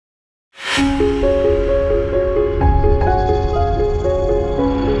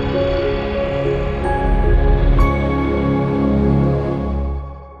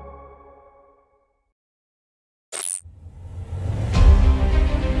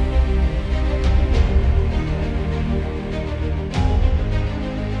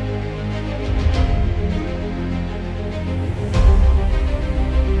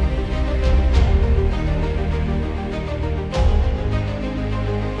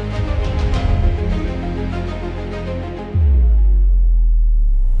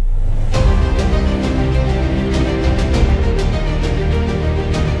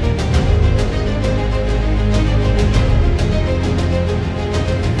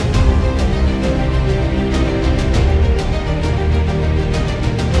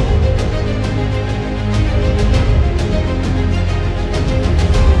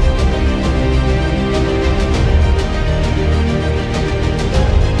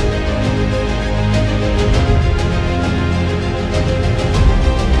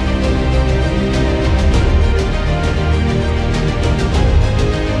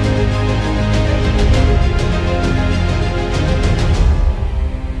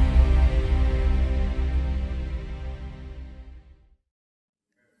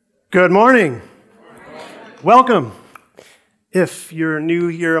Good morning. Welcome. If you're new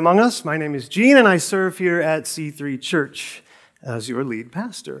here among us, my name is Gene, and I serve here at C3 Church as your lead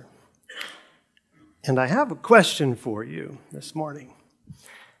pastor. And I have a question for you this morning.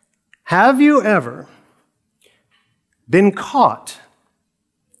 Have you ever been caught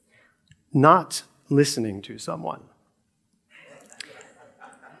not listening to someone?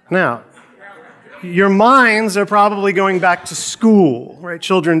 Now, your minds are probably going back to school, right?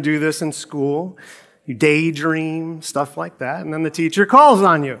 Children do this in school. You daydream, stuff like that, and then the teacher calls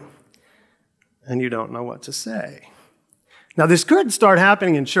on you, and you don't know what to say. Now, this could start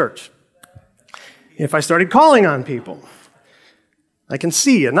happening in church. If I started calling on people, I can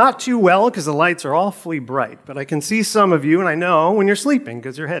see you, not too well because the lights are awfully bright, but I can see some of you, and I know when you're sleeping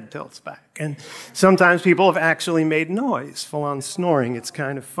because your head tilts back. And sometimes people have actually made noise, full-on snoring. It's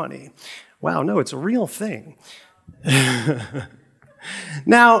kind of funny. Wow, no, it's a real thing.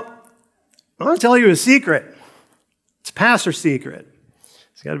 Now, I want to tell you a secret. It's a pastor secret. So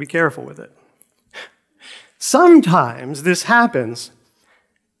you got to be careful with it. Sometimes this happens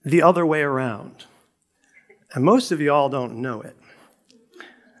the other way around. And most of you all don't know it.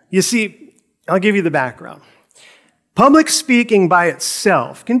 You see, I'll give you the background. Public speaking by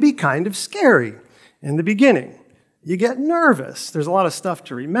itself can be kind of scary in the beginning. You get nervous. There's a lot of stuff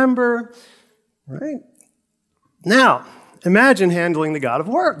to remember, right? Now, imagine handling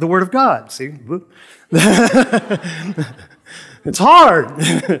the Word of God. See? It's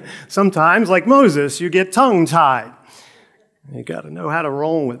hard. Sometimes, like Moses, you get tongue-tied. You got to know how to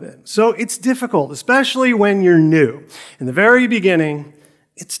roll with it. So it's difficult, especially when you're new. In the very beginning,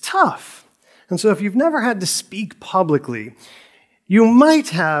 it's tough. And so if you've never had to speak publicly, you might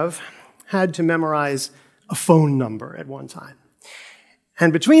have had to memorize a phone number at one time.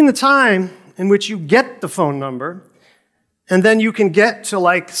 And between the time in which you get the phone number and then you can get to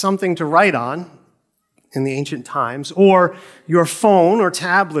like something to write on in the ancient times, or your phone or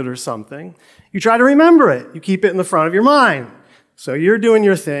tablet or something, you try to remember it. You keep it in the front of your mind. So you're doing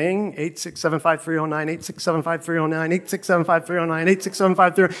your thing, 8675309, 8675309, 8675309,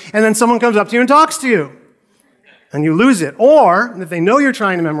 8675309, and then someone comes up to you and talks to you. And you lose it. Or, if they know you're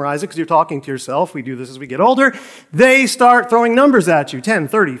trying to memorize it because you're talking to yourself, we do this as we get older, they start throwing numbers at you, 10,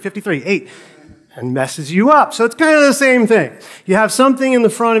 30, 53, 8, and messes you up. So it's kind of the same thing. You have something in the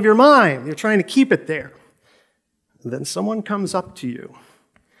front of your mind. You're trying to keep it there. And then someone comes up to you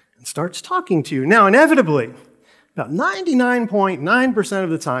and starts talking to you. Now, inevitably, about 99.9% of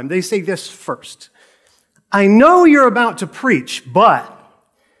the time, they say this first. I know you're about to preach, but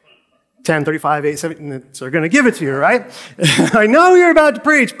 10, 35, 8, 7, so they're going to give it to you, right? I know you're about to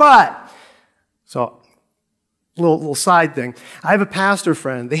preach, but. So, little side thing. I have a pastor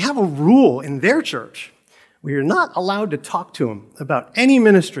friend. They have a rule in their church where you're not allowed to talk to them about any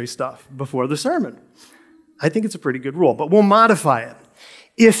ministry stuff before the sermon. I think it's a pretty good rule, but we'll modify it.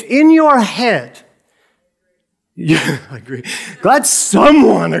 If in your head, yeah, I agree. Glad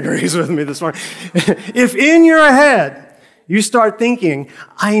someone agrees with me this morning. If in your head, you start thinking,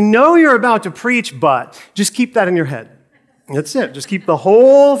 I know you're about to preach, but just keep that in your head. That's it. Just keep the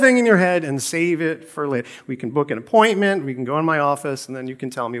whole thing in your head and save it for later. We can book an appointment. We can go in my office, and then you can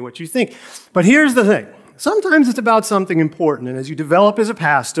tell me what you think. But here's the thing. Sometimes it's about something important, and as you develop as a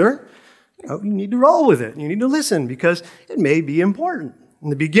pastor, you need to roll with it. You need to listen because it may be important. In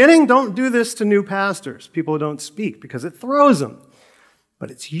the beginning, don't do this to new pastors, people who don't speak, because it throws them. but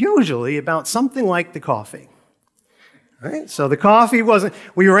it's usually about something like the coffee. Right? So the coffee wasn't,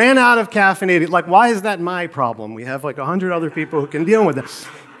 we ran out of caffeinated, like, why is that my problem? We have like 100 other people who can deal with it.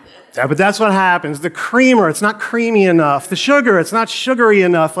 Yeah, but that's what happens. The creamer, it's not creamy enough. The sugar, it's not sugary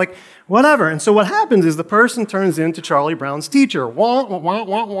enough. Like, whatever. And so what happens is the person turns into Charlie Brown's teacher.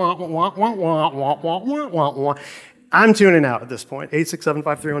 I'm tuning out at this point.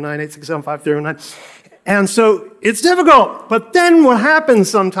 8675309, 8675309. And so it's difficult. But then what happens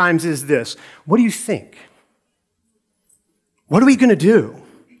sometimes is this. What do you think? What are we going to do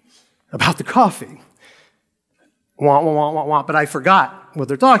about the coffee? But I forgot what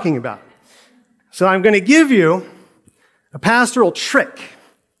they're talking about. So I'm going to give you a pastoral trick.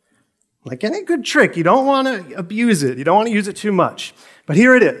 Like any good trick, you don't want to abuse it. You don't want to use it too much. But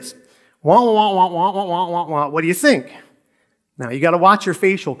here it is. What do you think? Now, you got to watch your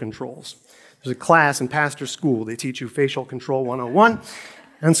facial controls. There's a class in pastor school. They teach you facial control 101.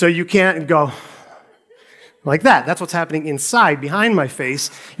 And so you can't go like that. That's what's happening inside, behind my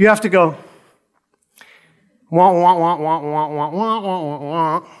face. You have to go, what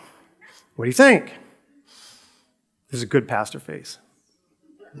do you think? This is a good pastor face.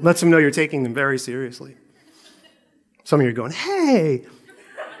 Lets them know you're taking them very seriously. Some of you are going, hey.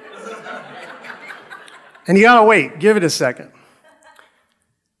 And you gotta wait, give it a second.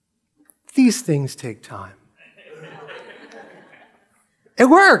 These things take time. It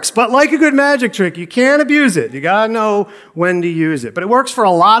works, but like a good magic trick, you can't abuse it. You gotta know when to use it. But it works for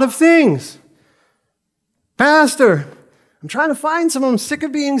a lot of things. Pastor, I'm trying to find someone. I'm sick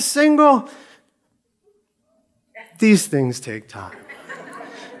of being single. These things take time.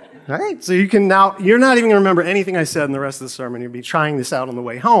 Right? So you can now, you're not even going to remember anything I said in the rest of the sermon. You'll be trying this out on the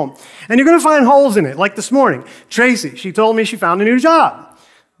way home. And you're going to find holes in it, like this morning. Tracy, she told me she found a new job.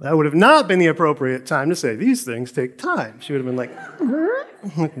 That would have not been the appropriate time to say, these things take time. She would have been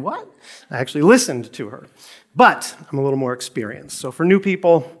like, what? I actually listened to her. But I'm a little more experienced. So for new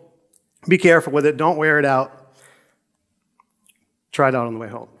people, be careful with it. Don't wear it out. Try it out on the way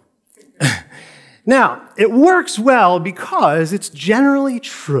home. Now, it works well because it's generally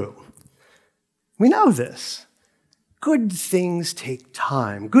true. We know this. Good things take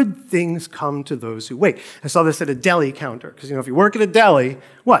time. Good things come to those who wait. I saw this at a deli counter, because, if you work at a deli,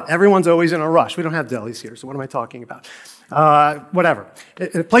 what? Everyone's always in a rush. We don't have delis here, so what am I talking about? Whatever.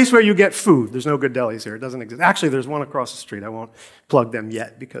 A place where you get food. There's no good delis here. It doesn't exist. Actually, there's one across the street. I won't plug them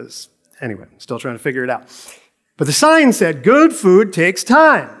yet because, anyway, I'm still trying to figure it out. But the sign said, good food takes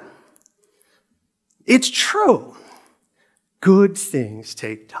time. It's true. Good things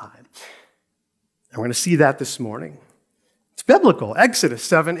take time. And we're going to see that this morning. It's biblical. Exodus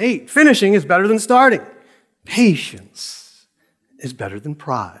 7:8. Finishing is better than starting. Patience is better than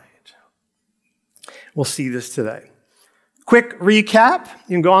pride. We'll see this today. Quick recap.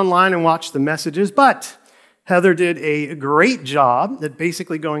 You can go online and watch the messages, but Heather did a great job at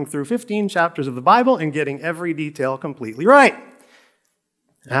basically going through 15 chapters of the Bible and getting every detail completely right.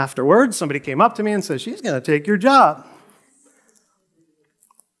 Afterwards, somebody came up to me and said, she's going to take your job.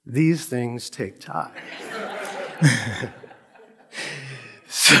 These things take time.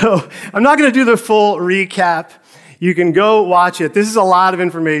 So I'm not going to do the full recap. You can go watch it. This is a lot of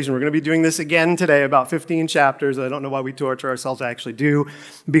information. We're going to be doing this again today, about 15 chapters. I don't know why we torture ourselves. I actually do,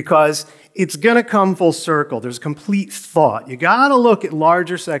 because it's going to come full circle. There's complete thought. You got to look at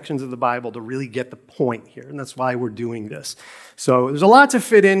larger sections of the Bible to really get the point here, and that's why we're doing this. So there's a lot to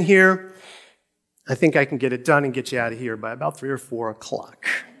fit in here. I think I can get it done and get you out of here by about 3 or 4 o'clock.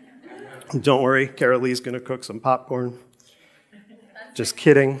 Don't worry, Carol Lee's going to cook some popcorn. Just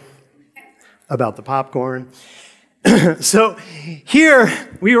kidding about the popcorn. So here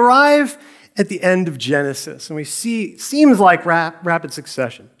we arrive at the end of Genesis, and we see, it seems like rapid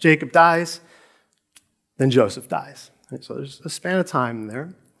succession. Jacob dies, then Joseph dies. So there's a span of time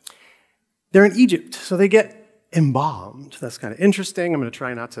there. They're in Egypt, so they get embalmed. That's kind of interesting. I'm going to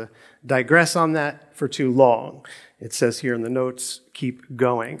try not to digress on that for too long. It says here in the notes, keep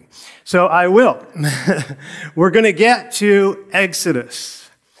going. So I will. We're going to get to Exodus.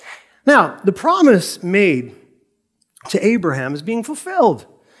 Now, the promise made to Abraham is being fulfilled.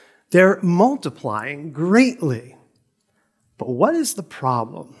 They're multiplying greatly. But what is the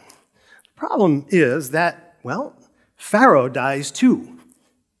problem? The problem is that, Pharaoh dies too.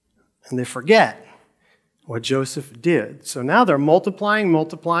 And they forget what Joseph did. So now they're multiplying,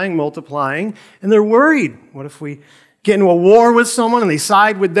 and they're worried. What if we get into a war with someone and they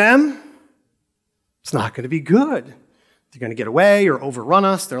side with them? It's not going to be good. They're going to get away or overrun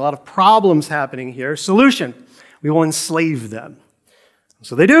us. There are a lot of problems happening here. Solution, we will enslave them.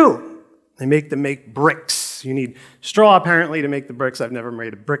 So they do. They make them make bricks. bricks. You need straw, apparently, to make the bricks. I've never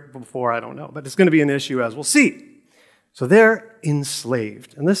made a brick before, I don't know. But it's going to be an issue, as we'll see. So they're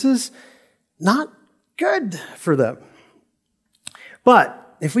enslaved. And this is not good for them.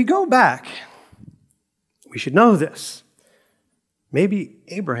 But if we go back, we should know this. Maybe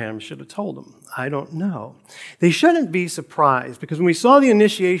Abraham should have told them. I don't know. They shouldn't be surprised, because when we saw the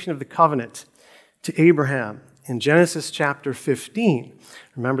initiation of the covenant to Abraham in Genesis chapter 15,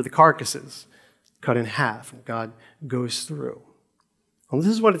 remember the carcasses cut in half, and God goes through. Well,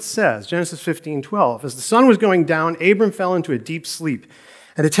 this is what it says, Genesis 15:12. As the sun was going down, Abram fell into a deep sleep,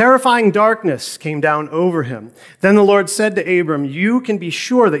 and a terrifying darkness came down over him. Then the Lord said to Abram, you can be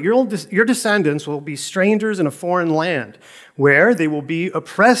sure that your descendants will be strangers in a foreign land, where they will be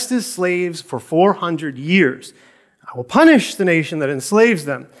oppressed as slaves for 400 years. I will punish the nation that enslaves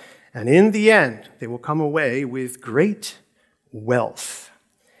them, and in the end, they will come away with great wealth.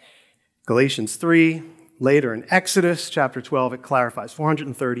 Galatians 3, later in Exodus chapter 12, it clarifies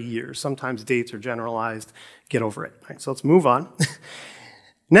 430 years. Sometimes dates are generalized. Get over it. All right, so let's move on.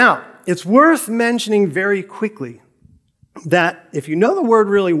 Now, it's worth mentioning very quickly that if you know the word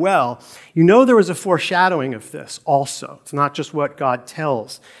really well, you know there was a foreshadowing of this also. It's not just what God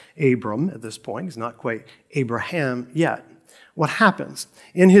tells Abram at this point. He's not quite Abraham yet. What happens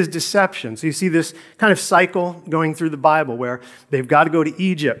in his deception? So you see this kind of cycle going through the Bible where they've got to go to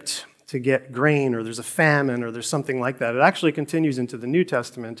Egypt to get grain, or there's a famine, or there's something like that. It actually continues into the New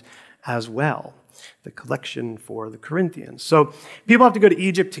Testament as well, the collection for the Corinthians. So people have to go to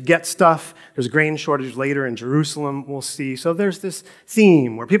Egypt to get stuff. There's a grain shortage later in Jerusalem, we'll see. So there's this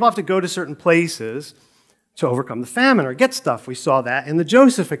theme where people have to go to certain places to overcome the famine or get stuff. We saw that in the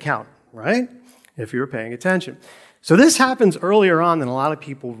Joseph account, right? If you were paying attention. So this happens earlier on than a lot of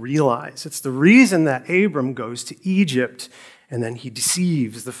people realize. It's the reason that Abram goes to Egypt and then he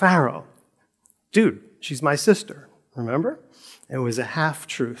deceives the Pharaoh. Dude, she's my sister, remember? It was a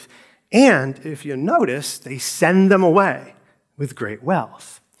half-truth. And if you notice, they send them away with great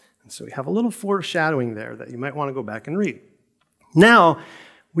wealth. And so we have a little foreshadowing there that you might want to go back and read. Now,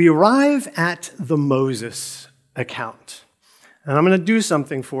 we arrive at the Moses account. And I'm going to do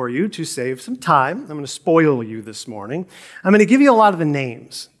something for you to save some time. I'm going to spoil you this morning. I'm going to give you a lot of the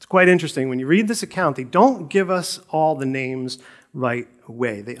names. It's quite interesting. When you read this account, they don't give us all the names right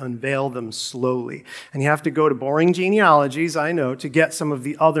away. They unveil them slowly. And you have to go to boring genealogies, I know, to get some of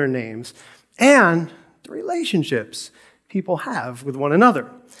the other names and the relationships people have with one another.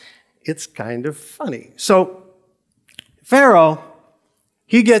 It's kind of funny. So Pharaoh,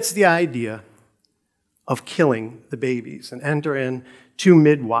 he gets the idea of killing the babies and enter in two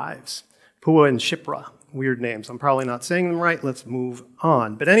midwives, Puah and Shipra. Weird names. I'm probably not saying them right. Let's move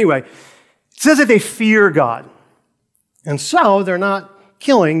on. But anyway, it says that they fear God. And so they're not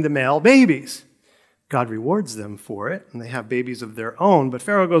killing the male babies. God rewards them for it, and they have babies of their own. But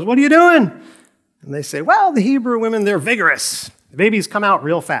Pharaoh goes, what are you doing? And they say, well, the Hebrew women, they're vigorous. The babies come out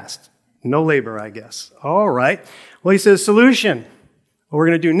real fast. No labor, I guess. All right. Well, he says, solution. What we're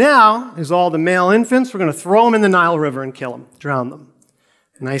going to do now is all the male infants, we're going to throw them in the Nile River and kill them, drown them.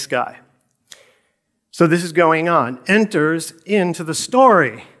 Nice guy. So this is going on. Enters into the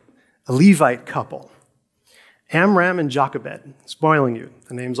story a Levite couple, Amram and Jochebed. Spoiling you.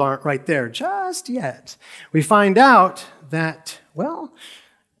 The names aren't right there just yet. We find out that, well,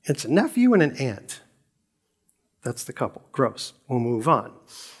 it's a nephew and an aunt. That's the couple. Gross. We'll move on.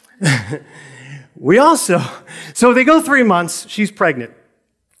 So they go 3 months. She's pregnant.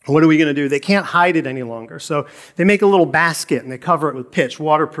 What are we going to do? They can't hide it any longer. So they make a little basket and they cover it with pitch,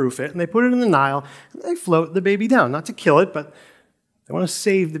 waterproof it, and they put it in the Nile, and they float the baby down. Not to kill it, but they want to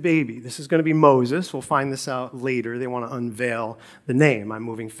save the baby. This is going to be Moses. We'll find this out later. They want to unveil the name. I'm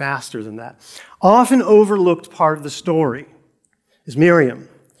moving faster than that. Often overlooked part of the story is Miriam.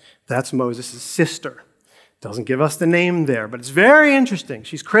 That's Moses' sister. Doesn't give us the name there, but it's very interesting.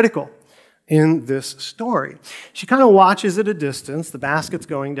 She's critical in this story. She kind of watches at a distance, the basket's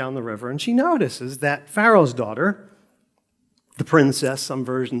going down the river, and she notices that Pharaoh's daughter, the princess, some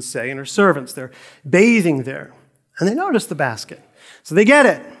versions say, and her servants, they're bathing there. And they notice the basket. So they get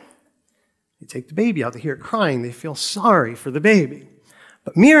it. They take the baby out. They hear it crying. They feel sorry for the baby.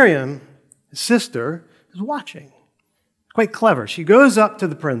 But Miriam, his sister, is watching. Quite clever. She goes up to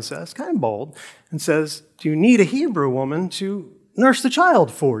the princess, kind of bold, and says, do you need a Hebrew woman to nurse the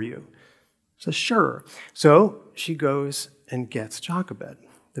child for you? Says, sure. So she goes and gets Jochebed,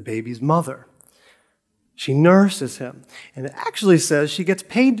 the baby's mother. She nurses him. And it actually says she gets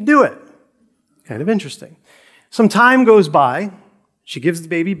paid to do it. Kind of interesting. Some time goes by. She gives the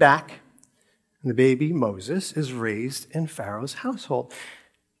baby back. And the baby, Moses, is raised in Pharaoh's household.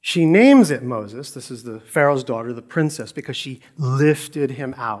 She names it Moses. This is the Pharaoh's daughter, the princess, because she lifted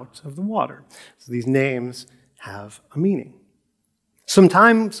him out of the water. So these names have a meaning. Some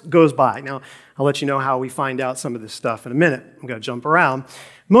time goes by. Now, I'll let you know how we find out some of this stuff in a minute. I'm going to jump around.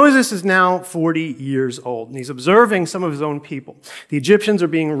 Moses is now 40 years old, and he's observing some of his own people. The Egyptians are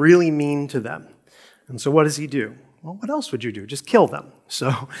being really mean to them. And so what does he do? Well, what else would you do? Just kill them.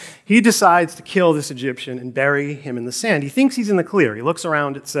 So he decides to kill this Egyptian and bury him in the sand. He thinks he's in the clear. He looks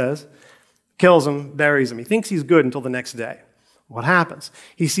around, it says, kills him, buries him. He thinks he's good until the next day. What happens?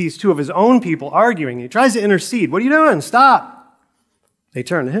 He sees two of his own people arguing. He tries to intercede. What are you doing? Stop. They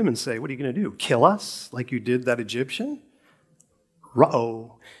turn to him and say, what are you going to do? Kill us like you did that Egyptian?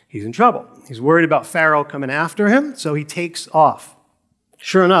 Uh-oh. He's in trouble. He's worried about Pharaoh coming after him, so he takes off.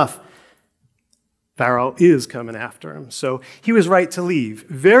 Sure enough, Pharaoh is coming after him, so he was right to leave.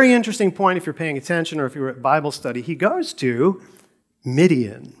 Very interesting point if you're paying attention or if you were at Bible study. He goes to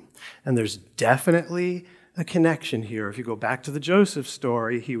Midian, and there's definitely a connection here. If you go back to the Joseph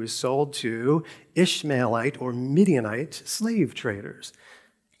story, he was sold to Ishmaelite or Midianite slave traders.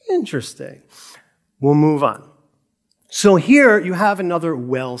 Interesting. We'll move on. So here you have another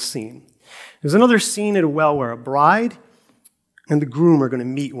well scene. There's another scene at a well where a bride and the groom are going to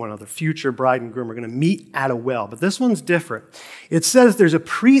meet one another. Future bride and groom are going to meet at a well. But this one's different. It says there's a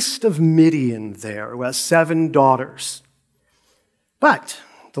priest of Midian there who has 7 daughters. But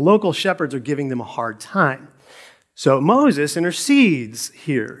the local shepherds are giving them a hard time. So Moses intercedes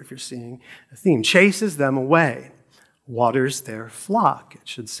here, if you're seeing a theme, chases them away, waters their flock. It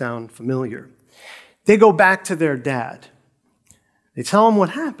should sound familiar. They go back to their dad. They tell him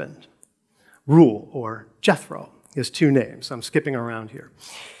what happened. Reuel, or Jethro, he has 2 names. I'm skipping around here.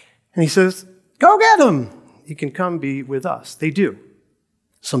 And he says, go get him. He can come be with us. They do.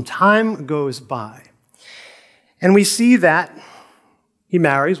 Some time goes by. And we see that he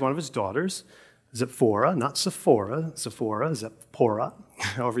marries one of his daughters, Zipporah, not Sephora, Zipporah,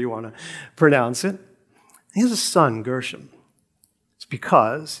 however you want to pronounce it. He has a son, Gershom. It's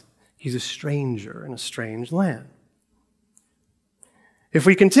because he's a stranger in a strange land. If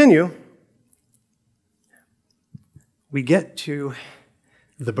we continue, we get to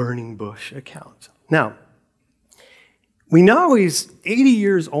the burning bush account. Now, we know he's 80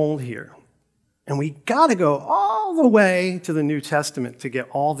 years old here, and we got to go all the way to the New Testament to get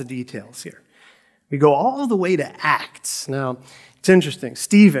all the details here. We go all the way to Acts. Now, it's interesting.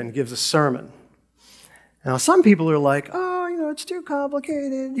 Stephen gives a sermon. Now, some people are like, oh, it's too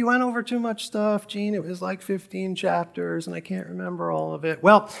complicated. You went over too much stuff, Gene. It was like 15 chapters, and I can't remember all of it.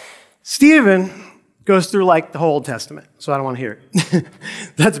 Well, Stephen goes through like the whole Old Testament, so I don't want to hear it.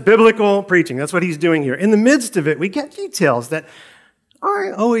 That's biblical preaching. That's what he's doing here. In the midst of it, we get details that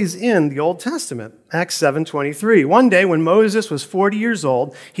aren't always in the Old Testament. Acts 7:23. One day when Moses was 40 years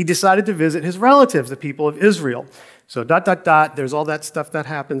old, he decided to visit his relatives, the people of Israel. So ... there's all that stuff that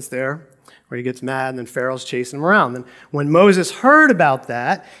happens there where he gets mad and then Pharaoh's chasing him around. And when Moses heard about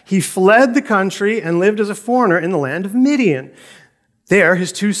that, he fled the country and lived as a foreigner in the land of Midian. There,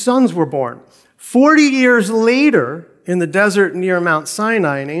 his 2 sons were born. 40 years later, in the desert near Mount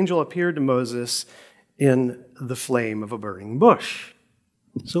Sinai, an angel appeared to Moses in the flame of a burning bush.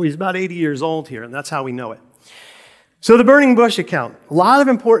 So he's about 80 years old here, and that's how we know it. So the burning bush account, a lot of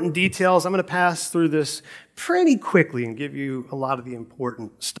important details. I'm going to pass through this pretty quickly and give you a lot of the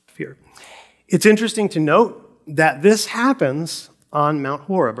important stuff here. It's interesting to note that this happens on Mount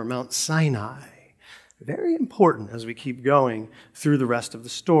Horeb, or Mount Sinai. Very important as we keep going through the rest of the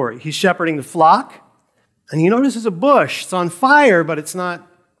story. He's shepherding the flock, and he notices a bush. It's on fire, but it's not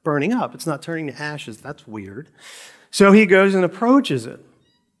burning up. It's not turning to ashes. That's weird. So he goes and approaches it.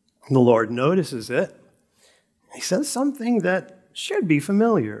 The Lord notices it. He says something that should be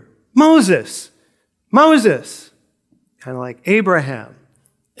familiar. Moses, Moses. Kind of like Abraham.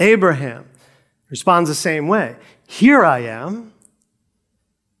 Abraham responds the same way. Here I am.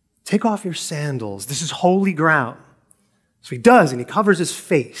 Take off your sandals. This is holy ground. So he does, and he covers his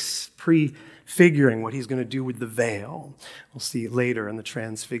face, prefiguring what he's going to do with the veil. We'll see later in the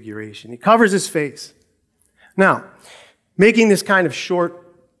transfiguration. He covers his face. Now, making this kind of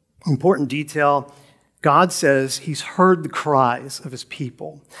short, important detail, God says he's heard the cries of his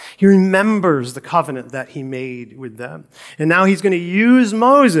people. He remembers the covenant that he made with them. And now he's going to use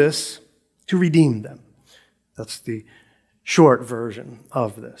Moses to redeem them. That's the short version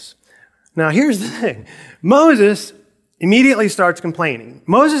of this. Now, here's the thing. Moses immediately starts complaining.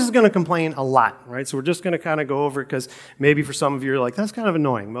 Moses is going to complain a lot, right? So we're just going to kind of go over it because maybe for some of you, you're like, that's kind of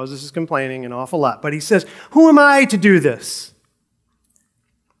annoying. Moses is complaining an awful lot. But he says, who am I to do this?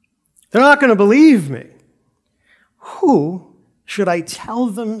 They're not going to believe me. Who should I tell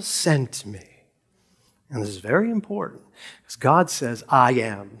them sent me? And this is very important, because God says, I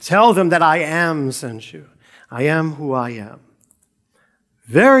am. Tell them that I am sent you. I am who I am.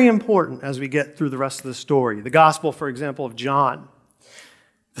 Very important as we get through the rest of the story. The gospel, for example, of John,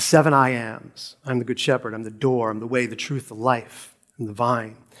 the 7 I ams. I'm the good shepherd. I'm the door. I'm the way, the truth, the life. I'm the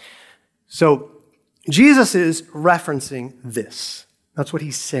vine. So Jesus is referencing this. That's what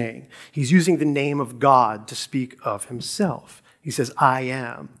he's saying. He's using the name of God to speak of himself. He says, I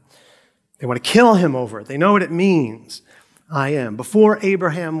am. They want to kill him over it. They know what it means. I am. Before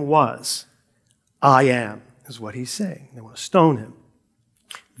Abraham was, I am, is what he's saying. They want to stone him.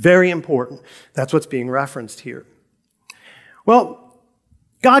 Very important. That's what's being referenced here. Well,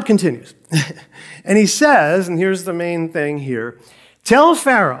 God continues. And he says, and here's the main thing here, tell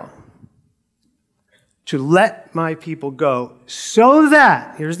Pharaoh to let my people go so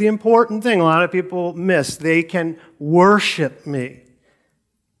that, here's the important thing a lot of people miss, they can worship me.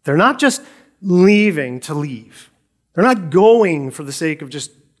 They're not just leaving to leave. They're not going for the sake of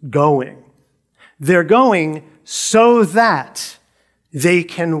just going. They're going so that they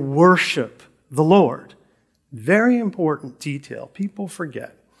can worship the Lord. Very important detail. People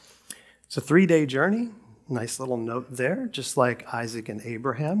forget. It's a 3-day journey. Nice little note there, just like Isaac and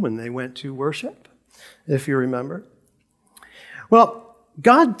Abraham when they went to worship, if you remember. Well,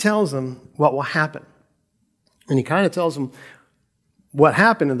 God tells them what will happen. And he kind of tells them what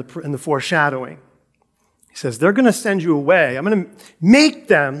happened in the foreshadowing. He says, they're going to send you away. I'm going to make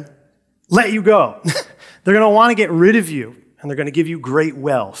them let you go. They're going to want to get rid of you, and they're going to give you great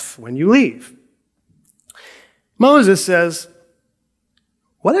wealth when you leave. Moses says,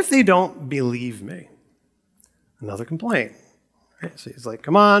 what if they don't believe me? Another complaint. Right? So he's like,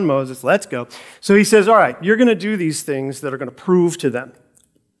 come on, Moses, let's go. So he says, all right, you're going to do these things that are going to prove to them.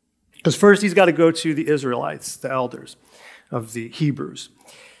 Because first he's got to go to the Israelites, the elders of the Hebrews.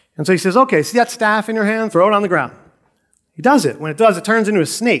 And so he says, okay, see that staff in your hand? Throw it on the ground. He does it. When it does, it turns into a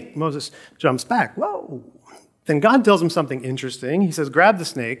snake. Moses jumps back. Whoa. Then God tells him something interesting. He says, grab the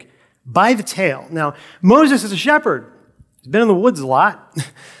snake by the tail. Now, Moses is a shepherd. He's been in the woods a lot.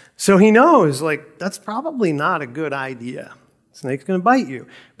 So he knows, like, that's probably not a good idea. The snake's going to bite you.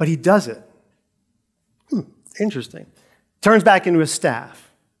 But he does it. Interesting. Turns back into a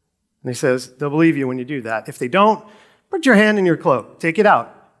staff. And he says, they'll believe you when you do that. If they don't, put your hand in your cloak. Take it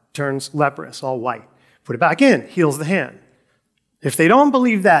out. Turns leprous, all white. Put it back in. Heals the hand. If they don't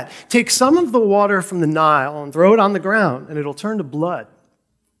believe that, take some of the water from the Nile and throw it on the ground, and it'll turn to blood.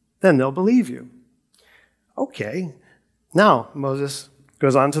 Then they'll believe you. Okay. Now, Moses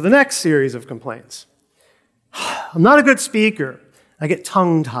goes on to the next series of complaints. I'm not a good speaker. I get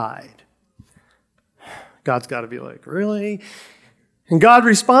tongue-tied. God's got to be like, really? And God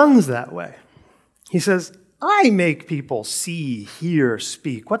responds that way. He says, I make people see, hear,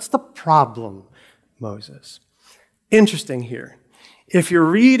 speak. What's the problem, Moses? Interesting here. If you're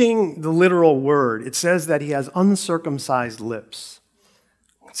reading the literal word, it says that he has uncircumcised lips.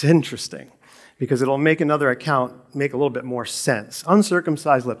 It's interesting because it'll make another account make a little bit more sense.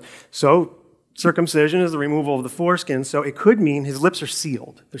 Uncircumcised lips. So circumcision is the removal of the foreskin, so it could mean his lips are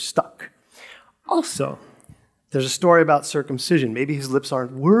sealed. They're stuck. Also, there's a story about circumcision. Maybe his lips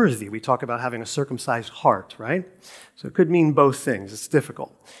aren't worthy. We talk about having a circumcised heart, right? So it could mean both things. It's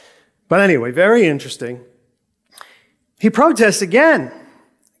difficult. But anyway, very interesting. He protests again.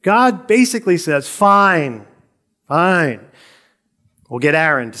 God basically says, fine. We'll get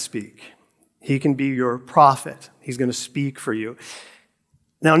Aaron to speak. He can be your prophet. He's going to speak for you.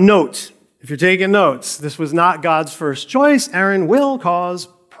 Now note, if you're taking notes, this was not God's first choice. Aaron will cause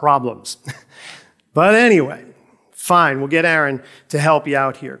problems. But anyway, fine, we'll get Aaron to help you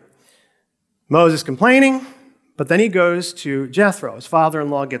out here. Moses complaining, but then he goes to Jethro. His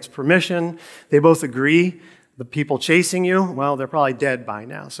father-in-law gets permission. They both agree. The people chasing you, well, they're probably dead by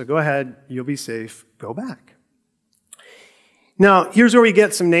now. So go ahead, you'll be safe, go back. Now, here's where we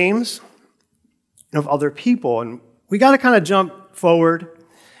get some names of other people. And we got to kind of jump forward.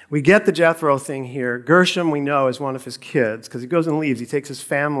 We get the Jethro thing here. Gershom, we know, is one of his kids because he goes and leaves. He takes his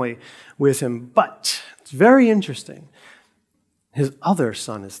family with him. But it's very interesting. His other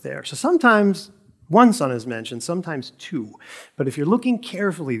son is there. So sometimes one son is mentioned, sometimes two. But if you're looking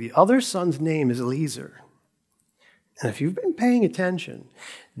carefully, the other son's name is Eliezer. And if you've been paying attention,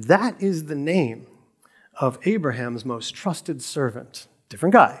 that is the name of Abraham's most trusted servant.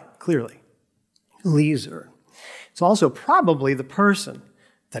 Different guy, clearly. Eliezer. It's also probably the person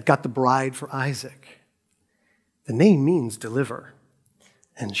that got the bride for Isaac. The name means deliver.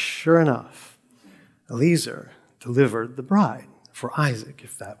 And sure enough, Eliezer delivered the bride for Isaac,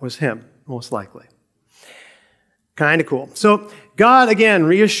 if that was him, most likely. Kind of cool. So God, again,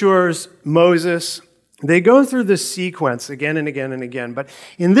 reassures Moses. They go through this sequence again and again and again. But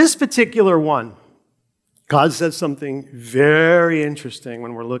in this particular one, God says something very interesting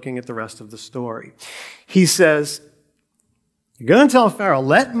when we're looking at the rest of the story. He says, you're going to tell Pharaoh,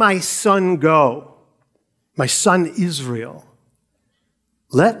 let my son go, my son Israel.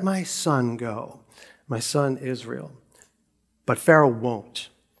 Let my son go, my son Israel. But Pharaoh won't.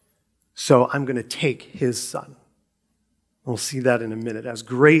 So I'm going to take his son. We'll see that in a minute. It has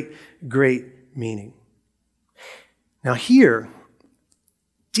great, great meaning. Now here,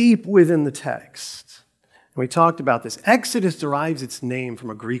 deep within the text, and we talked about this, Exodus derives its name from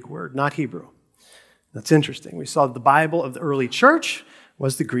a Greek word, not Hebrew. That's interesting. We saw the Bible of the early church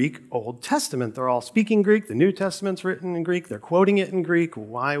was the Greek Old Testament. They're all speaking Greek. The New Testament's written in Greek. They're quoting it in Greek.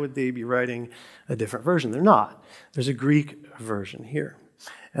 Why would they be writing a different version? They're not. There's a Greek version here.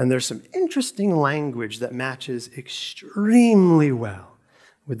 And there's some interesting language that matches extremely well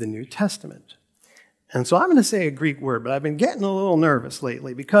with the New Testament. And so I'm going to say a Greek word, but I've been getting a little nervous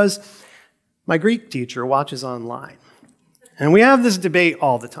lately because my Greek teacher watches online. And we have this debate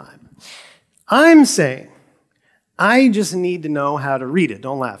all the time. I'm saying, I just need to know how to read it.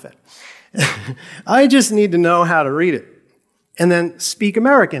 Don't laugh at it. I just need to know how to read it. And then speak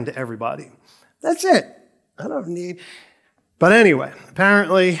American to everybody. That's it. I don't need... But anyway,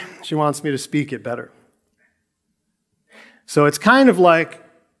 apparently she wants me to speak it better. So it's kind of like,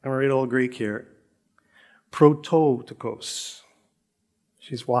 I'm going to read a little Greek here, prototokos.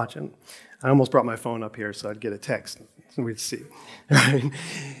 She's watching. I almost brought my phone up here so I'd get a text. So we'd see.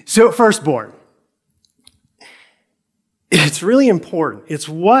 So firstborn. It's really important. It's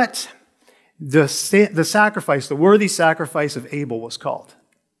what the sacrifice, the worthy sacrifice of Abel was called.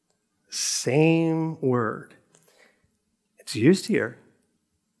 Same word. It's used here,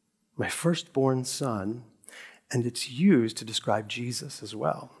 my firstborn son, and it's used to describe Jesus as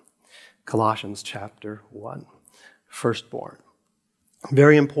well. Colossians chapter 1, firstborn.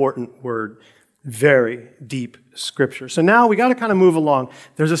 Very important word, very deep scripture. So now we got to kind of move along.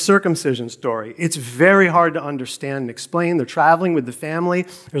 There's a circumcision story. It's very hard to understand and explain. They're traveling with the family.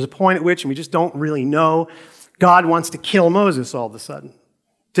 There's a point at which, and we just don't really know, God wants to kill Moses all of a sudden.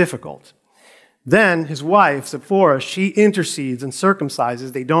 Difficult. Then his wife, Zipporah, she intercedes and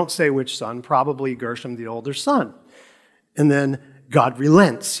circumcises. They don't say which son, probably Gershom, the older son. And then God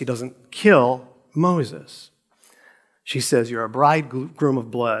relents. He doesn't kill Moses. She says, you're a bridegroom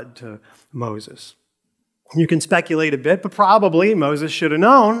of blood to Moses. You can speculate a bit, but probably Moses should have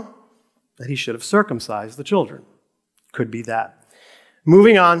known that he should have circumcised the children. Could be that.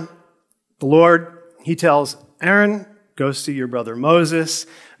 Moving on, the Lord, he tells Aaron, go see your brother Moses.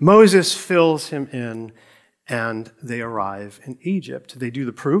 Moses fills him in, and they arrive in Egypt. They do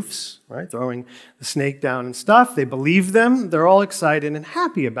the proofs, right? Throwing the snake down and stuff. They believe them. They're all excited and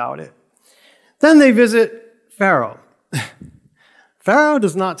happy about it. Then they visit Pharaoh. Pharaoh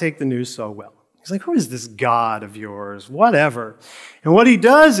does not take the news so well. He's like, who is this God of yours? Whatever. And what he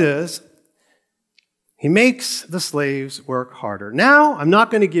does is, he makes the slaves work harder. Now, I'm not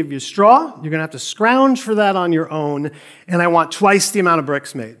going to give you straw. You're going to have to scrounge for that on your own, and I want twice the amount of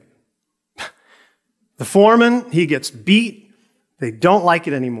bricks made. The foreman, he gets beat. They don't like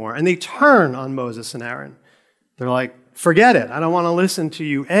it anymore, and they turn on Moses and Aaron. They're like, forget it. I don't want to listen to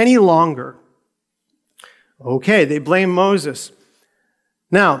you any longer. Okay, they blame Moses.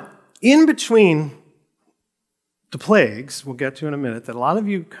 Now, in between the plagues, we'll get to in a minute, that a lot of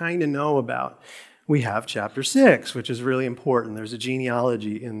you kind of know about, we have chapter 6, which is really important. There's a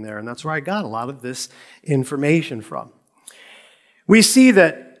genealogy in there, and that's where I got a lot of this information from. We see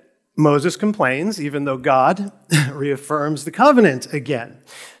that Moses complains, even though God reaffirms the covenant again.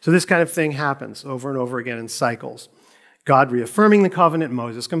 So this kind of thing happens over and over again in cycles. God reaffirming the covenant,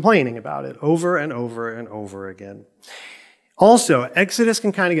 Moses complaining about it over and over and over again. Also, Exodus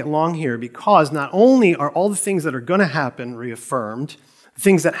can kind of get long here because not only are all the things that are going to happen reaffirmed, the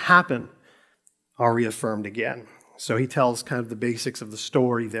things that happen are reaffirmed again. So he tells kind of the basics of the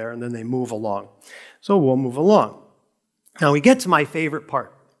story there, and then they move along. So we'll move along. Now we get to my favorite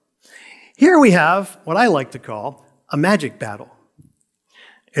part. Here we have what I like to call a magic battle.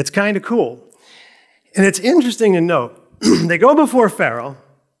 It's kind of cool. And it's interesting to note, they go before Pharaoh.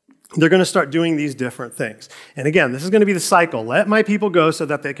 They're going to start doing these different things. And again, this is going to be the cycle. Let my people go so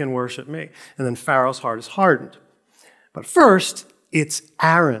that they can worship me. And then Pharaoh's heart is hardened. But first, it's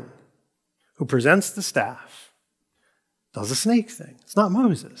Aaron who presents the staff, does a snake thing. It's not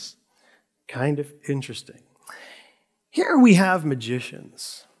Moses. Kind of interesting. Here we have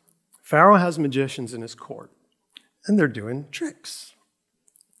magicians. Pharaoh has magicians in his court, and they're doing tricks.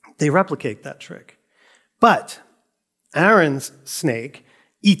 They replicate that trick. But Aaron's snake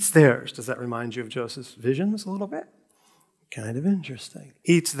eats theirs. Does that remind you of Joseph's visions a little bit? Kind of interesting.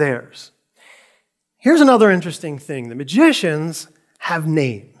 Eats theirs. Here's another interesting thing. The magicians have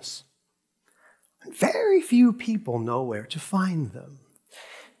names. Very few people know where to find them.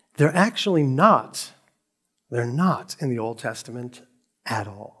 They're actually not. They're not in the Old Testament at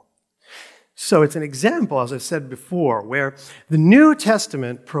all. So it's an example, as I've said before, where the New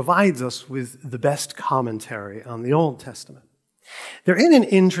Testament provides us with the best commentary on the Old Testament. They're in an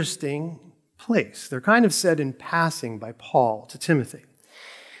interesting place. They're kind of said in passing by Paul to Timothy.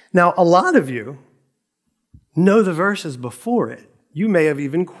 Now, a lot of you know the verses before it. You may have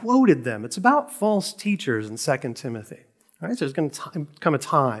even quoted them. It's about false teachers in 2 Timothy. All right, so there's going to come a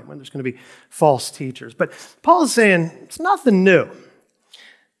time when there's going to be false teachers. But Paul is saying it's nothing new.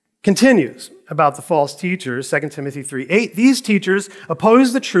 Continues about the false teachers, 2 Timothy 3:8. These teachers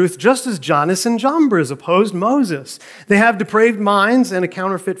oppose the truth just as Jannes and Jambres opposed Moses. They have depraved minds and a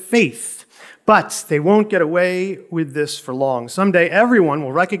counterfeit faith. But they won't get away with this for long. Someday everyone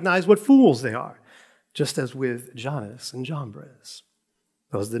will recognize what fools they are, just as with Jannes and Jambres.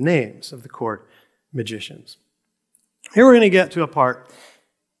 Those are the names of the court magicians. Here we're going to get to a part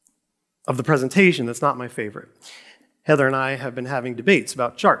of the presentation that's not my favorite. Heather and I have been having debates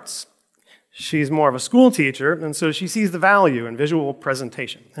about charts. She's more of a school teacher, and so she sees the value in visual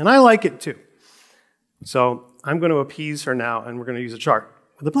presentation. And I like it too. So I'm going to appease her now, and we're going to use a chart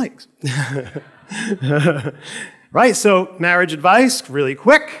with the blanks. Right, so marriage advice, really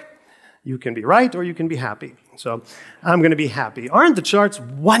quick. You can be right or you can be happy. So I'm going to be happy. Aren't the charts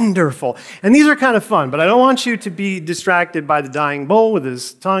wonderful? And these are kind of fun, but I don't want you to be distracted by the dying bull with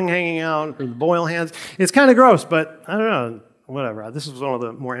his tongue hanging out or the boil hands. It's kind of gross, but I don't know, whatever. This was one of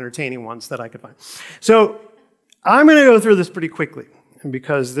the more entertaining ones that I could find. So I'm going to go through this pretty quickly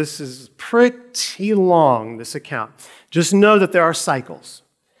because this is pretty long, this account. Just know that there are cycles.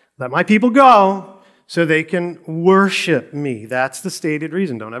 Let my people go so they can worship me. That's the stated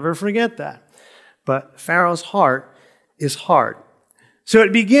reason. Don't ever forget that. But Pharaoh's heart is hard. So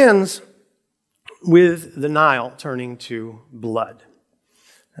it begins with the Nile turning to blood.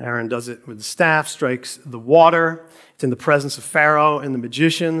 Aaron does it with the staff, strikes the water. It's in the presence of Pharaoh and the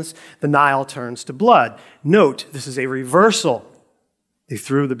magicians. The Nile turns to blood. Note, this is a reversal. They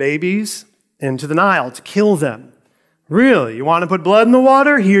threw the babies into the Nile to kill them. Really? You want to put blood in the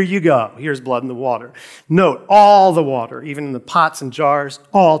water? Here you go. Here's blood in the water. Note, all the water, even in the pots and jars,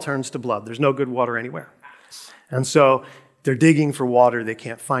 all turns to blood. There's no good water anywhere. And so they're digging for water. They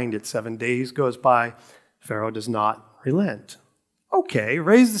can't find it. 7 days goes by. Pharaoh does not relent. Okay,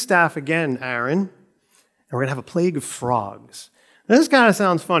 raise the staff again, Aaron. And we're going to have a plague of frogs. Now, this kind of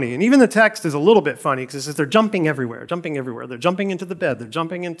sounds funny. And even the text is a little bit funny because it says they're jumping everywhere, jumping everywhere. They're jumping into the bed. They're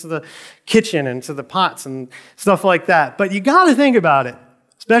jumping into the kitchen, into the pots and stuff like that. But you got to think about it,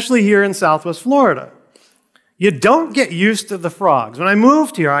 especially here in Southwest Florida. You don't get used to the frogs. When I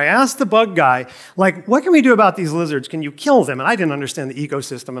moved here, I asked the bug guy, like, what can we do about these lizards? Can you kill them? And I didn't understand the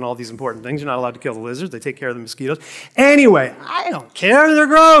ecosystem and all these important things. You're not allowed to kill the lizards. They take care of the mosquitoes. Anyway, I don't care. They're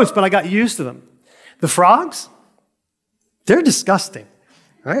gross, but I got used to them. The frogs? They're disgusting,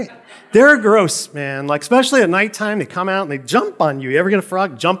 right? They're gross, man. Like, especially at nighttime, they come out and they jump on you. You ever get a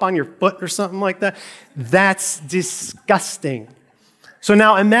frog jump on your foot or something like that? That's disgusting. So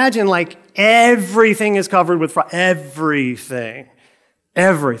now imagine, like, everything is covered with frogs. Everything.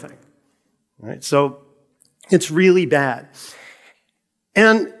 Everything. Right? So it's really bad.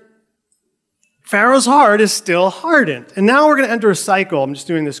 And Pharaoh's heart is still hardened. And now we're going to enter a cycle, I'm just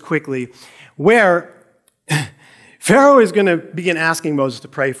doing this quickly, where Pharaoh is going to begin asking Moses to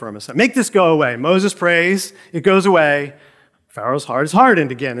pray for him. So make this go away. Moses prays, it goes away. Pharaoh's heart is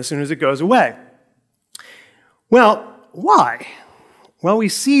hardened again as soon as it goes away. Well, why? Well, we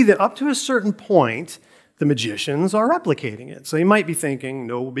see that up to a certain point, the magicians are replicating it. So you might be thinking,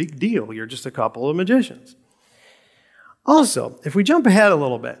 no big deal. You're just a couple of magicians. Also, if we jump ahead a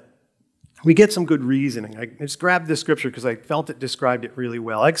little bit, we get some good reasoning. I just grabbed this scripture because I felt it described it really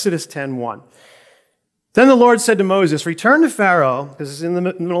well. Exodus 10:1. Then the Lord said to Moses, return to Pharaoh, this is in the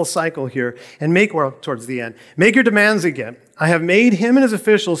middle cycle here, and towards the end, make your demands again. I have made him and his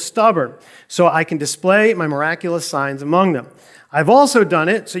officials stubborn, so I can display my miraculous signs among them. I've also done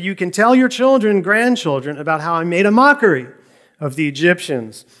it so you can tell your children and grandchildren about how I made a mockery of the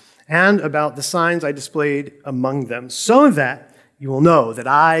Egyptians and about the signs I displayed among them, so that you will know that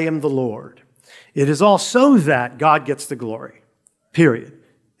I am the Lord. It is all so that God gets the glory. Period.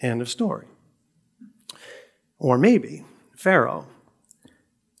 End of story. Or maybe Pharaoh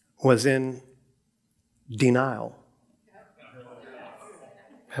was in denial.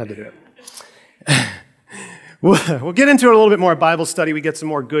 Had to do it. We'll get into it a little bit more Bible study. We get some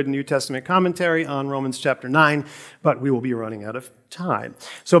more good New Testament commentary on Romans chapter 9, but we will be running out of time.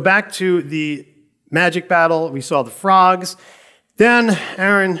 So back to the magic battle. We saw the frogs. Then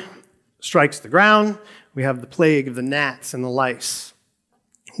Aaron strikes the ground. We have the plague of the gnats and the lice.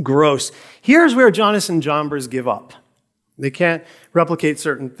 Gross. Here's where Jannes and Jambres give up. They can't replicate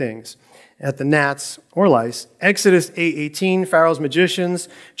certain things at the gnats or lice. Exodus 8:18, Pharaoh's magicians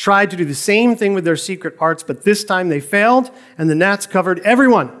tried to do the same thing with their secret arts, but this time they failed, and the gnats covered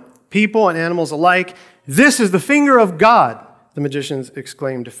everyone, people and animals alike. This is the finger of God, the magicians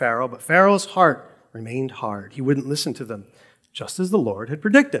exclaimed to Pharaoh, but Pharaoh's heart remained hard. He wouldn't listen to them, just as the Lord had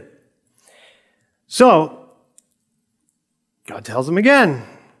predicted. So, God tells them again,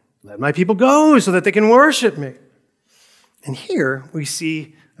 let my people go so that they can worship me. And here we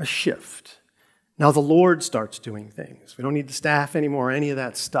see a shift. Now the Lord starts doing things. We don't need the staff anymore, any of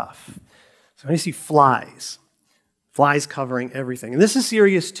that stuff. So I see flies covering everything. And this is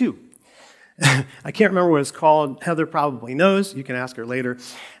serious too. I can't remember what it's called. Heather probably knows. You can ask her later.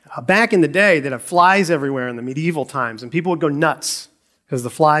 Back in the day, they'd have flies everywhere in the medieval times, and people would go nuts because the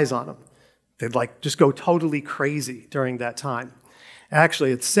flies on them. They'd just go totally crazy during that time.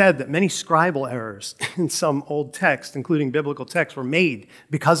 Actually, it's said that many scribal errors in some old texts, including biblical texts, were made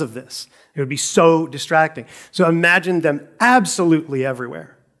because of this. It would be so distracting. So imagine them absolutely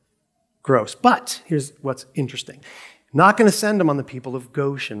everywhere. Gross. But here's what's interesting. Not going to send them on the people of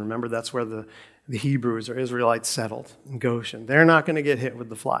Goshen. Remember, that's where the Hebrews or Israelites settled, in Goshen. They're not going to get hit with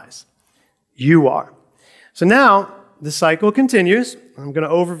the flies. You are. So now the cycle continues. I'm going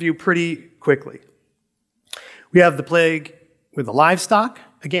to overview pretty quickly. We have the plague with the livestock,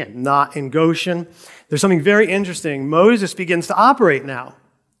 again, not in Goshen. There's something very interesting. Moses begins to operate now.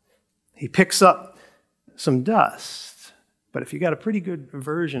 He picks up some dust, but if you got a pretty good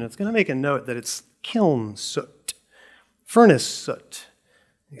version, it's going to make a note that it's kiln soot, furnace soot.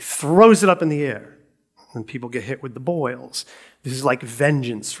 He throws it up in the air, and people get hit with the boils. This is like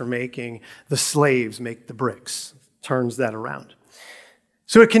vengeance for making the slaves make the bricks. Turns that around.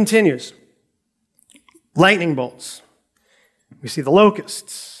 So it continues. Lightning bolts. We see the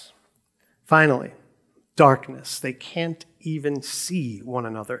locusts. Finally, darkness. They can't even see one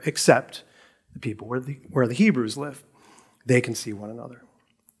another, except the people where the Hebrews live. They can see one another.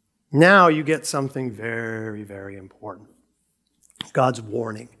 Now you get something very, very important. God's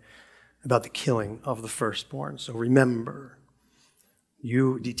warning about the killing of the firstborn. So remember,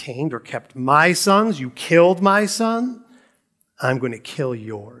 you detained or kept my sons. You killed my son. I'm going to kill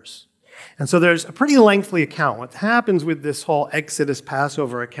yours. And so there's a pretty lengthy account. What happens with this whole Exodus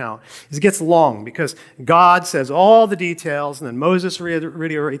Passover account is it gets long because God says all the details and then Moses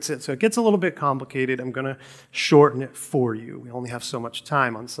reiterates it. So it gets a little bit complicated. I'm going to shorten it for you. We only have so much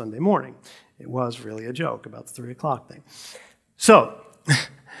time on Sunday morning. It was really a joke about the 3 o'clock thing. So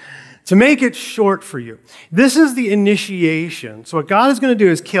to make it short for you, this is the initiation. So what God is going to do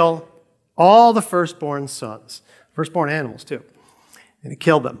is kill all the firstborn sons, firstborn animals too, and he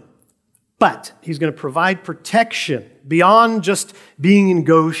killed them. But he's going to provide protection beyond just being in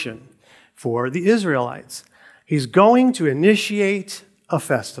Goshen for the Israelites. He's going to initiate a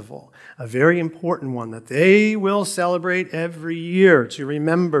festival, a very important one that they will celebrate every year to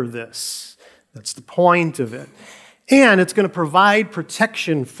remember this. That's the point of it. And it's going to provide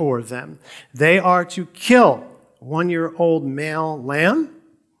protection for them. They are to kill a 1-year-old male lamb.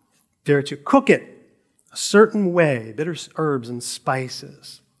 They're to cook it a certain way, bitter herbs and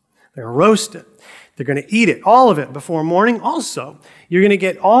spices. They're going to roast it. They're going to eat it, all of it, before morning. Also, you're going to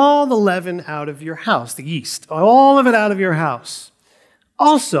get all the leaven out of your house, the yeast, all of it out of your house.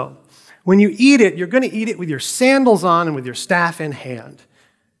 Also, when you eat it, you're going to eat it with your sandals on and with your staff in hand.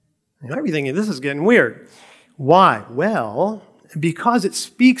 And everything, this is getting weird. Why? Well, because it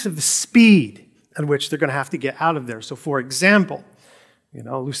speaks of the speed at which they're going to have to get out of there. So, for example,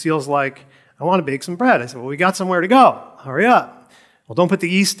 Lucille's like, I want to bake some bread. I said, well, we got somewhere to go. Hurry up. Well, don't put the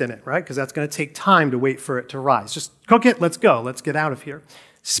yeast in it, right? Because that's going to take time to wait for it to rise. Just cook it. Let's go. Let's get out of here.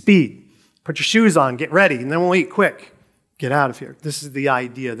 Speed. Put your shoes on. Get ready. And then we'll eat quick. Get out of here. This is the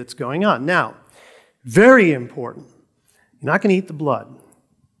idea that's going on. Now, very important. You're not going to eat the blood.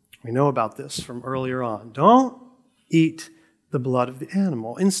 We know about this from earlier on. Don't eat the blood of the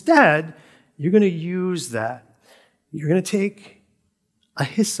animal. Instead, you're going to use that. You're going to take a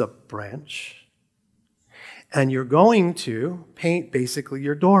hyssop branch and you're going to paint basically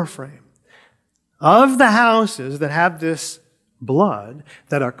your door frame. Of the houses that have this blood,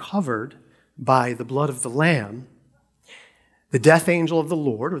 that are covered by the blood of the Lamb, the death angel of the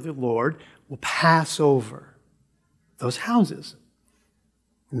Lord, or the Lord, will pass over those houses.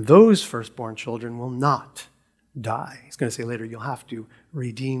 And those firstborn children will not die. He's going to say later, you'll have to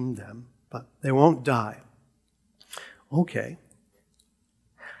redeem them, but they won't die. Okay.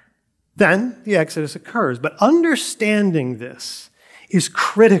 Then the Exodus occurs, but understanding this is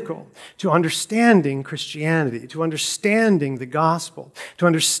critical to understanding Christianity, to understanding the gospel, to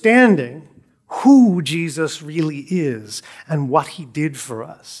understanding who Jesus really is and what he did for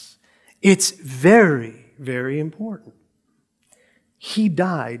us. It's very, very important. He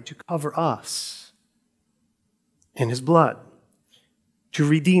died to cover us in his blood, to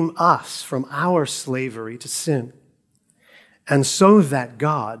redeem us from our slavery to sin, and so that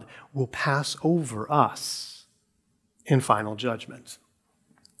God will pass over us in final judgment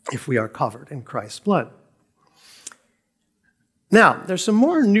if we are covered in Christ's blood. Now, there's some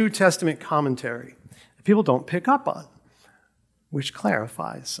more New Testament commentary that people don't pick up on, which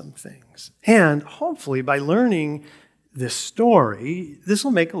clarifies some things. And hopefully, by learning this story, this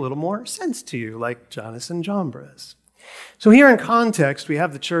will make a little more sense to you, like Janus and Jambres. So here in context, we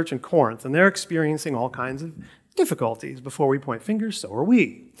have the church in Corinth, and they're experiencing all kinds of difficulties. Before we point fingers, so are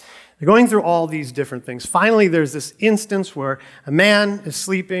we. They're going through all these different things. Finally, there's this instance where a man is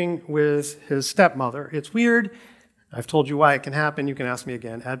sleeping with his stepmother. It's weird. I've told you why it can happen. You can ask me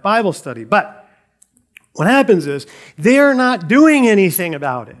again at Bible study. But what happens is they're not doing anything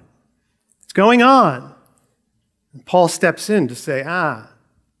about it. It's going on. And Paul steps in to say,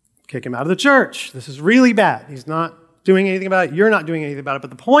 kick him out of the church. This is really bad. He's not doing anything about it. You're not doing anything about it.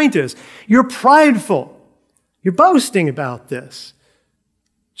 But the point is, you're prideful. You're boasting about this.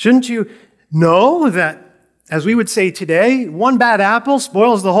 Shouldn't you know that, as we would say today, one bad apple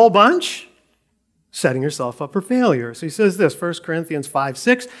spoils the whole bunch? Setting yourself up for failure. So he says this, 1 Corinthians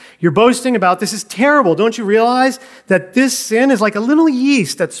 5:6, you're boasting about this is terrible. Don't you realize that this sin is like a little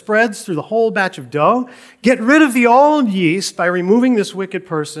yeast that spreads through the whole batch of dough? Get rid of the old yeast by removing this wicked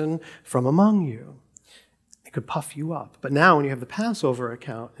person from among you. It could puff you up. But now when you have the Passover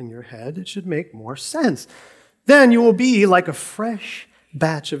account in your head, it should make more sense. Then you will be like a fresh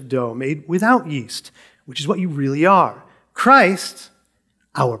batch of dough made without yeast, which is what you really are. Christ,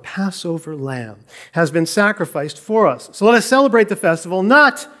 our Passover lamb, has been sacrificed for us. So let us celebrate the festival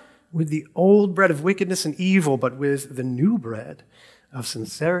not with the old bread of wickedness and evil, but with the new bread of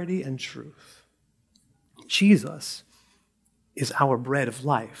sincerity and truth. Jesus is our bread of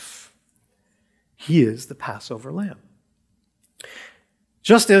life. He is the Passover lamb.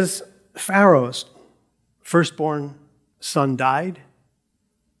 Just as Pharaoh's firstborn son died,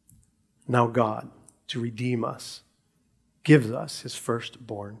 now God, to redeem us, gives us his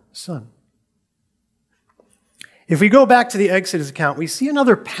firstborn son. If we go back to the Exodus account, we see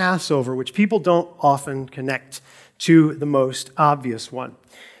another Passover, which people don't often connect to the most obvious one.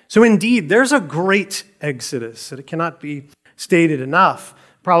 So indeed, there's a great Exodus that it cannot be stated enough.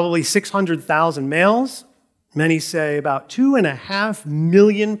 Probably 600,000 males. Many say about 2.5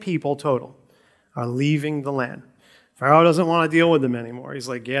 million people total are leaving the land. Pharaoh doesn't want to deal with them anymore. He's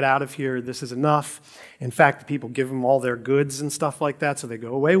like, get out of here. This is enough. In fact, the people give him all their goods and stuff like that, so they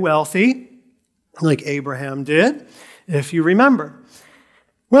go away wealthy, like Abraham did, if you remember.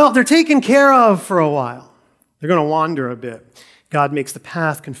 Well, they're taken care of for a while. They're going to wander a bit. God makes the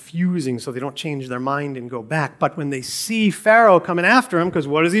path confusing so they don't change their mind and go back. But when they see Pharaoh coming after him, because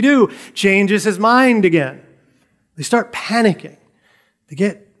what does he do? Changes his mind again. They start panicking. They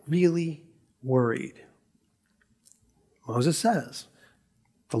get really worried. Moses says,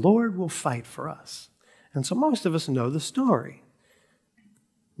 the Lord will fight for us. And so most of us know the story.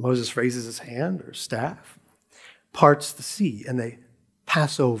 Moses raises his hand or staff, parts the sea, and they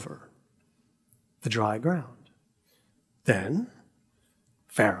pass over the dry ground. Then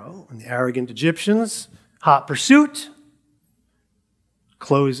Pharaoh and the arrogant Egyptians, hot pursuit,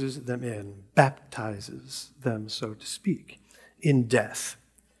 closes them in, baptizes them, so to speak, in death.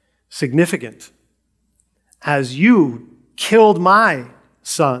 Significant. As you killed my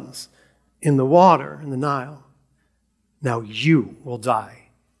sons in the water in the Nile, now you will die.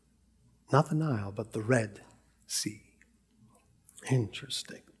 Not the Nile, but the Red Sea.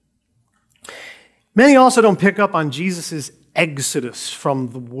 Interesting. Many also don't pick up on Jesus' exodus from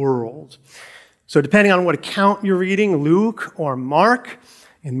the world. So depending on what account you're reading, Luke or Mark,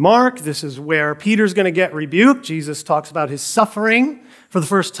 in Mark, this is where Peter's going to get rebuked. Jesus talks about his suffering for the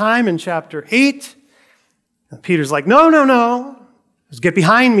first time in chapter 8. And Peter's like, no. Just get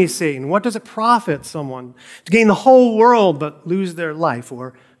behind me, Satan. What does it profit someone to gain the whole world but lose their life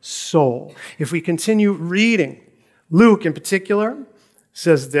or soul? If we continue reading, Luke in particular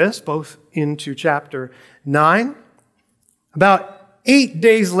says this, both into chapter 9, about 8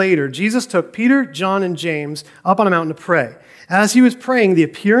 days later, Jesus took Peter, John, and James up on a mountain to pray. As he was praying, the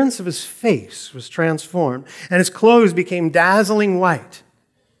appearance of his face was transformed, and his clothes became dazzling white.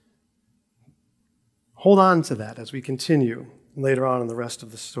 Hold on to that as we continue later on in the rest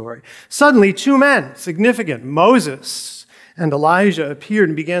of the story. Suddenly, 2 men, significant, Moses and Elijah, appeared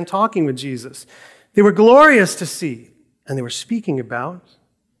and began talking with Jesus. They were glorious to see, and they were speaking about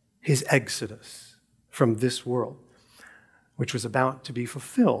his exodus from this world, which was about to be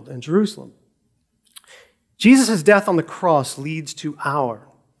fulfilled in Jerusalem. Jesus' death on the cross leads to our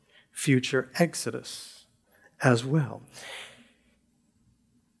future exodus as well.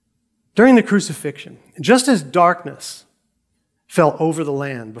 During the crucifixion, just as darkness fell over the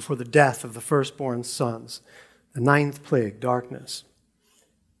land before the death of the firstborn sons, the 9th plague, darkness,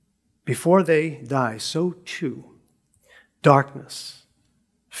 before they die, so too darkness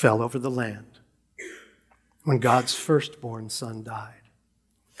fell over the land when God's firstborn son died.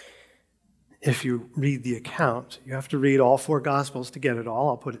 If you read the account, you have to read all 4 Gospels to get it all.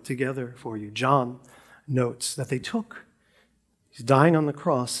 I'll put it together for you. John notes that they took, he's dying on the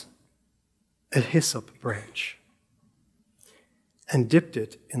cross, a hyssop branch and dipped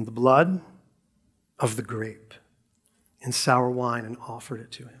it in the blood of the grape in sour wine and offered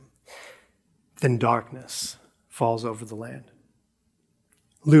it to him. Then darkness falls over the land.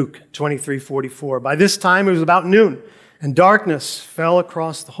 Luke 23:44. By this time it was about noon, and darkness fell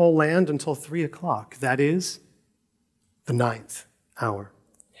across the whole land until 3 o'clock. That is the 9th hour.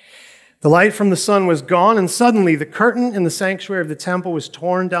 The light from the sun was gone, and suddenly the curtain in the sanctuary of the temple was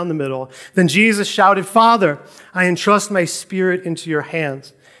torn down the middle. Then Jesus shouted, "Father, I entrust my spirit into your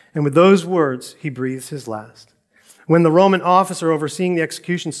hands." And with those words, he breathed his last. When the Roman officer overseeing the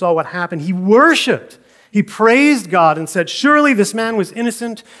execution saw what happened, he worshiped. He praised God and said, "Surely this man was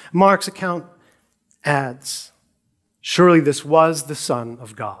innocent." Mark's account adds, "Surely this was the Son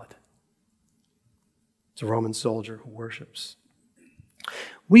of God." It's a Roman soldier who worships.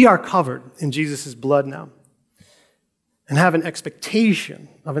 We are covered in Jesus' blood now and have an expectation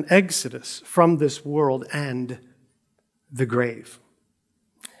of an exodus from this world and the grave.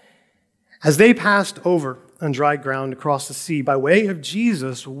 As they passed over on dry ground across the sea, by way of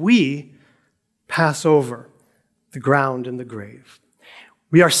Jesus, we pass over the ground and the grave.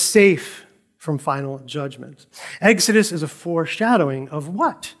 We are safe from final judgment. Exodus is a foreshadowing of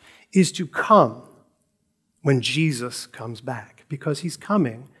what is to come when Jesus comes back, because he's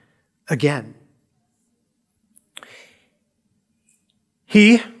coming again.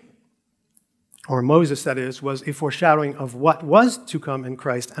 He, or Moses that is, was a foreshadowing of what was to come in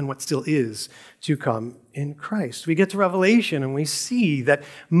Christ and what still is to come in Christ. We get to Revelation and we see that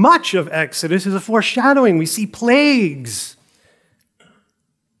much of Exodus is a foreshadowing. We see plagues.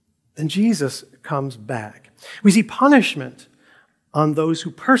 Then Jesus comes back. We see punishment on those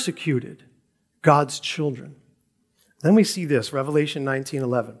who persecuted God's children. Then we see this, Revelation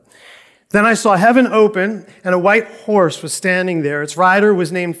 19:11. Then I saw heaven open, and a white horse was standing there. Its rider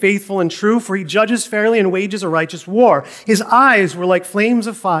was named Faithful and True, for he judges fairly and wages a righteous war. His eyes were like flames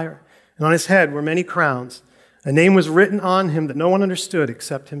of fire, and on his head were many crowns. A name was written on him that no one understood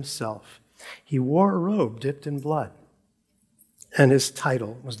except himself. He wore a robe dipped in blood, and his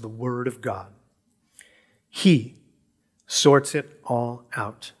title was the Word of God. He sorts it all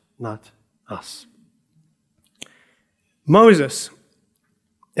out, not us. Moses,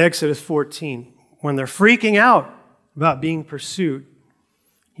 Exodus 14, when they're freaking out about being pursued,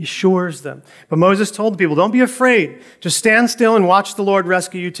 he assures them. But Moses told the people, "Don't be afraid. Just stand still and watch the Lord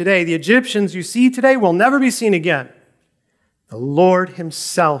rescue you today. The Egyptians you see today will never be seen again. The Lord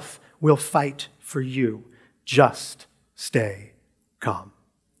himself will fight for you. Just stay calm."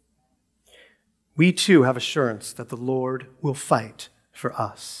 We too have assurance that the Lord will fight for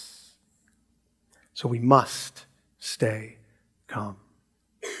us. So we must stay calm.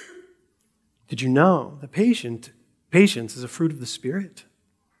 Did you know that patience is a fruit of the Spirit?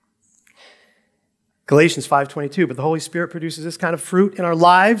 Galatians 5:22, but the Holy Spirit produces this kind of fruit in our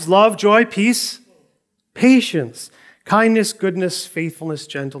lives: love, joy, peace, patience, kindness, goodness, faithfulness,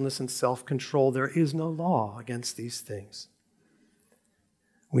 gentleness, and self-control. There is no law against these things.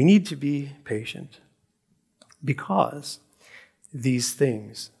 We need to be patient because these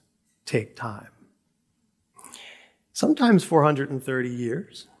things take time. Sometimes 430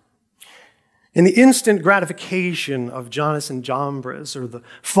 years. In the instant gratification of Jannes and Jambres, or the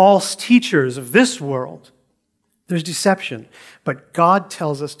false teachers of this world, there's deception. But God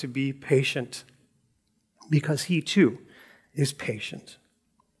tells us to be patient because he too is patient.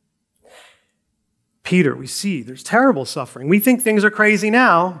 Peter, we see there's terrible suffering. We think things are crazy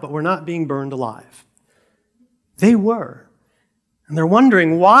now, but we're not being burned alive. They were. And they're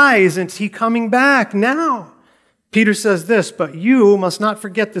wondering, why isn't he coming back now? Peter says this, but you must not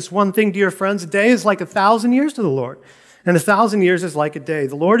forget this one thing, dear friends. A day is like 1,000 years to the Lord, and 1,000 years is like a day.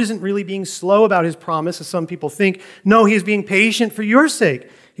 The Lord isn't really being slow about his promise, as some people think. No, he is being patient for your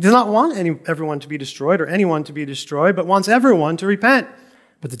sake. He does not want everyone to be destroyed or anyone to be destroyed, but wants everyone to repent.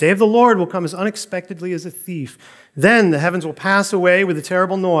 But the day of the Lord will come as unexpectedly as a thief. Then the heavens will pass away with a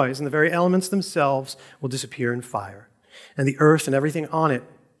terrible noise, and the very elements themselves will disappear in fire. And the earth and everything on it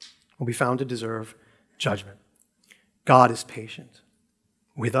will be found to deserve judgment. God is patient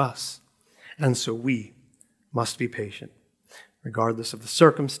with us, and so we must be patient, regardless of the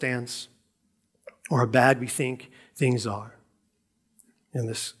circumstance or how bad we think things are. In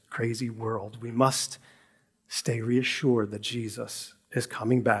this crazy world, we must stay reassured that Jesus is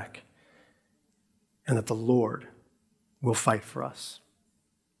coming back and that the Lord will fight for us.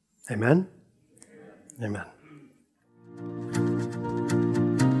 Amen? Amen.